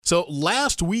So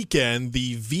last weekend,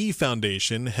 the V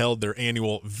Foundation held their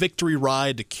annual Victory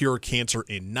Ride to Cure Cancer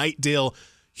in Knightdale.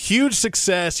 Huge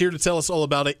success. Here to tell us all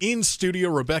about it in studio,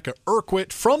 Rebecca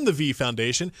Erquitt from the V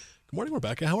Foundation. Good morning,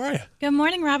 Rebecca. How are you? Good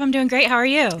morning, Rob. I'm doing great. How are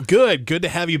you? Good. Good to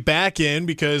have you back in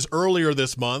because earlier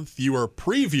this month you were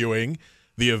previewing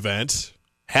the event.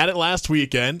 Had it last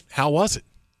weekend. How was it?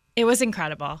 It was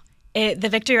incredible. The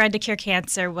Victory Ride to Cure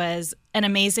Cancer was an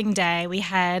amazing day. We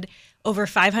had over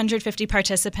 550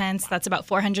 participants. That's about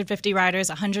 450 riders,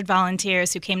 100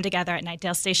 volunteers who came together at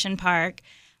Knightdale Station Park.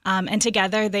 And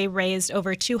together they raised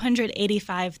over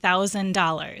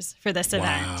 $285,000 for this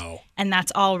event. Wow. And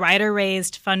that's all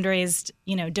rider-raised, fundraised,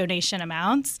 donation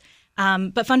amounts.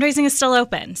 But fundraising is still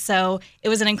open. So it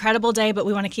was an incredible day, but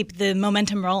we want to keep the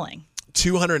momentum rolling.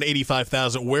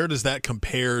 $285,000. Where does that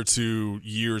compare to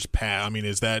years past? I mean,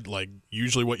 is that like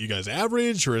usually what you guys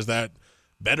average, or is that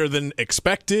better than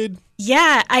expected?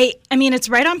 Yeah, I mean, it's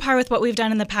right on par with what we've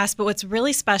done in the past, but what's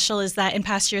really special is that in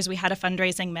past years we had a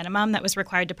fundraising minimum that was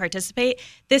required to participate.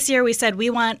 This year we said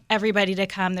we want everybody to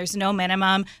come. There's no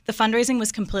minimum. The fundraising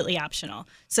was completely optional.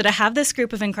 So to have this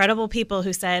group of incredible people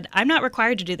who said, I'm not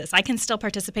required to do this. I can still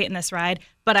participate in this ride,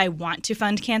 but I want to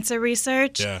fund cancer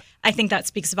research. Yeah. I think that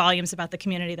speaks volumes about the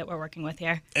community that we're working with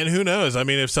here. And who knows? I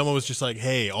mean, if someone was just like,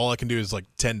 hey, all I can do is like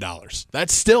 $10,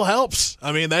 that still helps.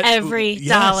 I mean, that every yes.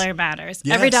 dollar matters.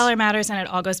 Yes. Every dollar matters, and it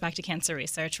all goes back to cancer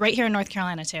research right here in North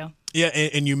Carolina, too. Yeah,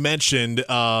 and you mentioned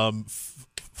over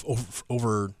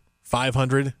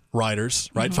 500 riders,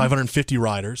 right? Mm-hmm. 550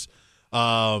 riders.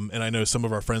 And I know some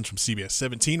of our friends from CBS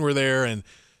 17 were there, and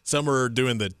some were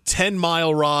doing the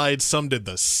 10-mile ride. Some did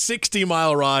the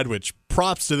 60-mile ride, which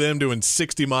props to them doing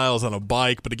 60 miles on a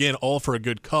bike. But again, all for a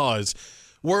good cause.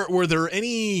 Were there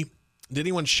did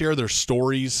anyone share their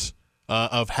stories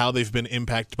of how they've been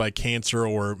impacted by cancer,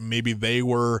 or maybe they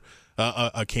were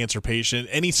a cancer patient?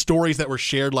 Any stories that were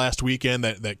shared last weekend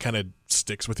that kind of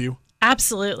sticks with you?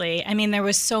 Absolutely. I mean, there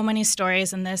was so many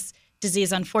stories, and this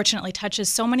disease unfortunately touches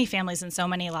so many families and so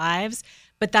many lives.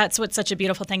 But that's what's such a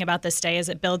beautiful thing about this day is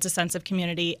it builds a sense of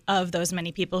community of those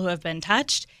many people who have been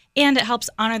touched, and it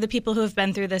helps honor the people who have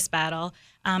been through this battle.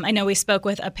 I know we spoke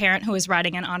with a parent who was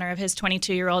riding in honor of his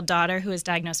 22-year-old daughter who was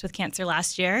diagnosed with cancer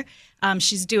last year.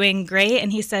 She's doing great,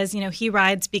 and he says, he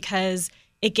rides because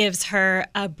it gives her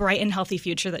a bright and healthy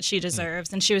future that she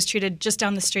deserves. And she was treated just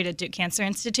down the street at Duke Cancer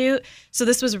Institute. So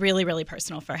this was really, really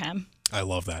personal for him. I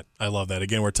love that. I love that.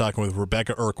 Again, we're talking with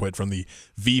Rebecca Erquitt from the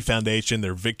V Foundation,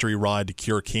 their Victory Ride to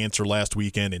Cure Cancer last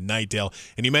weekend in Knightdale.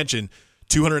 And you mentioned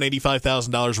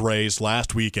 $285,000 raised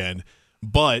last weekend,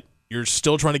 but you're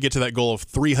still trying to get to that goal of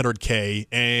 $300K,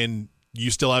 and you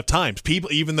still have time.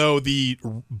 People, even though the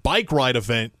bike ride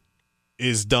event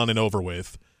is done and over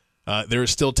with, there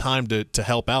is still time to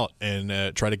help out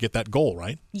and try to get that goal,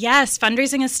 right? Yes,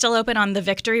 fundraising is still open on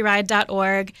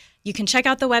thevictoryride.org. You can check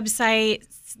out the website,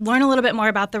 learn a little bit more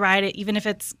about the ride, even if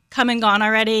it's come and gone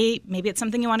already. Maybe it's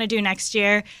something you want to do next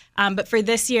year. But for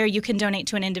this year, you can donate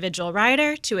to an individual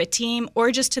rider, to a team,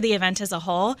 or just to the event as a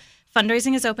whole.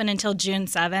 Fundraising is open until June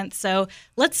 7th. So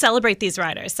let's celebrate these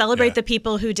riders. Celebrate the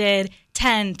people who did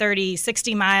 10, 30,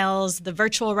 60 miles, the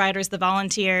virtual riders, the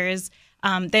volunteers.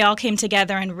 They all came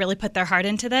together and really put their heart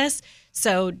into this.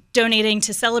 So donating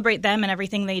to celebrate them and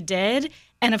everything they did.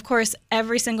 And, of course,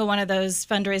 every single one of those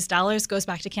fundraised dollars goes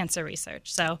back to cancer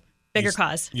research. So bigger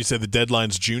cause. You said the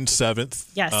deadline's June 7th.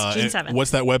 Yes, June 7th.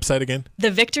 What's that website again?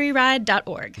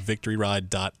 Thevictoryride.org.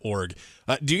 Victoryride.org.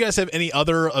 Do you guys have any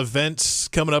other events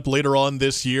coming up later on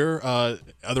this year?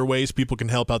 Other ways people can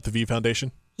help out the V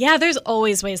Foundation? Yeah, there's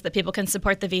always ways that people can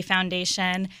support the V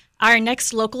Foundation. Our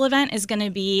next local event is going to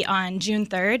be on June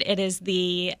 3rd. It is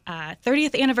the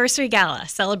 30th anniversary gala,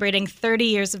 celebrating 30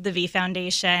 years of the V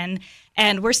Foundation.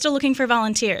 And we're still looking for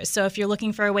volunteers. So if you're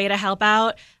looking for a way to help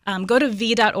out, go to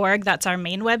v.org. That's our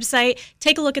main website.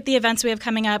 Take a look at the events we have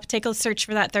coming up. Take a search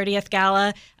for that 30th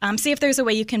gala. See if there's a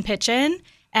way you can pitch in.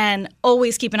 And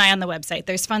always keep an eye on the website.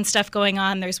 There's fun stuff going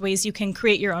on. There's ways you can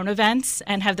create your own events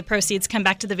and have the proceeds come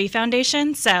back to the V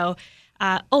Foundation. So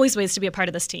always ways to be a part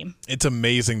of this team. It's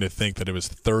amazing to think that it was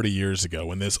 30 years ago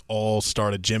when this all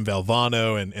started. Jim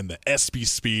Valvano and the ESPY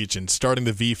speech and starting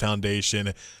the V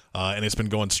Foundation. And it's been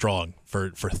going strong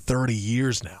for 30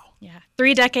 years now. Yeah,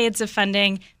 3 decades of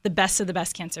funding the best of the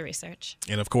best cancer research.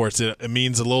 And, of course, it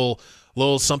means a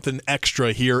little something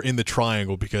extra here in the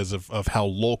Triangle because of how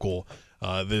local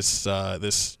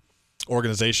this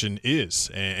organization is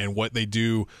and what they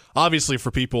do, obviously,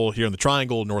 for people here in the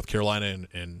Triangle, North Carolina,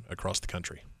 and across the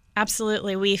country.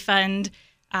 Absolutely. We fund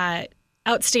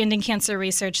outstanding cancer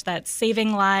research that's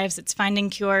saving lives, it's finding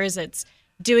cures, it's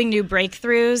doing new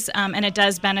breakthroughs, and it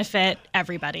does benefit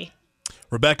everybody.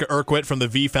 Rebecca Erquitt from the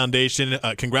V Foundation,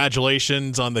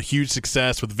 congratulations on the huge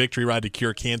success with Victory Ride to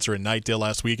Cure Cancer in Knightdale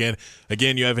last weekend.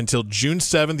 Again, you have until June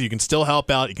 7th. You can still help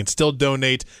out. You can still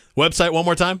donate. Website one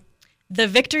more time?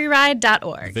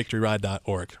 thevictoryride.org.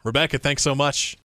 Thevictoryride.org. Rebecca, thanks so much.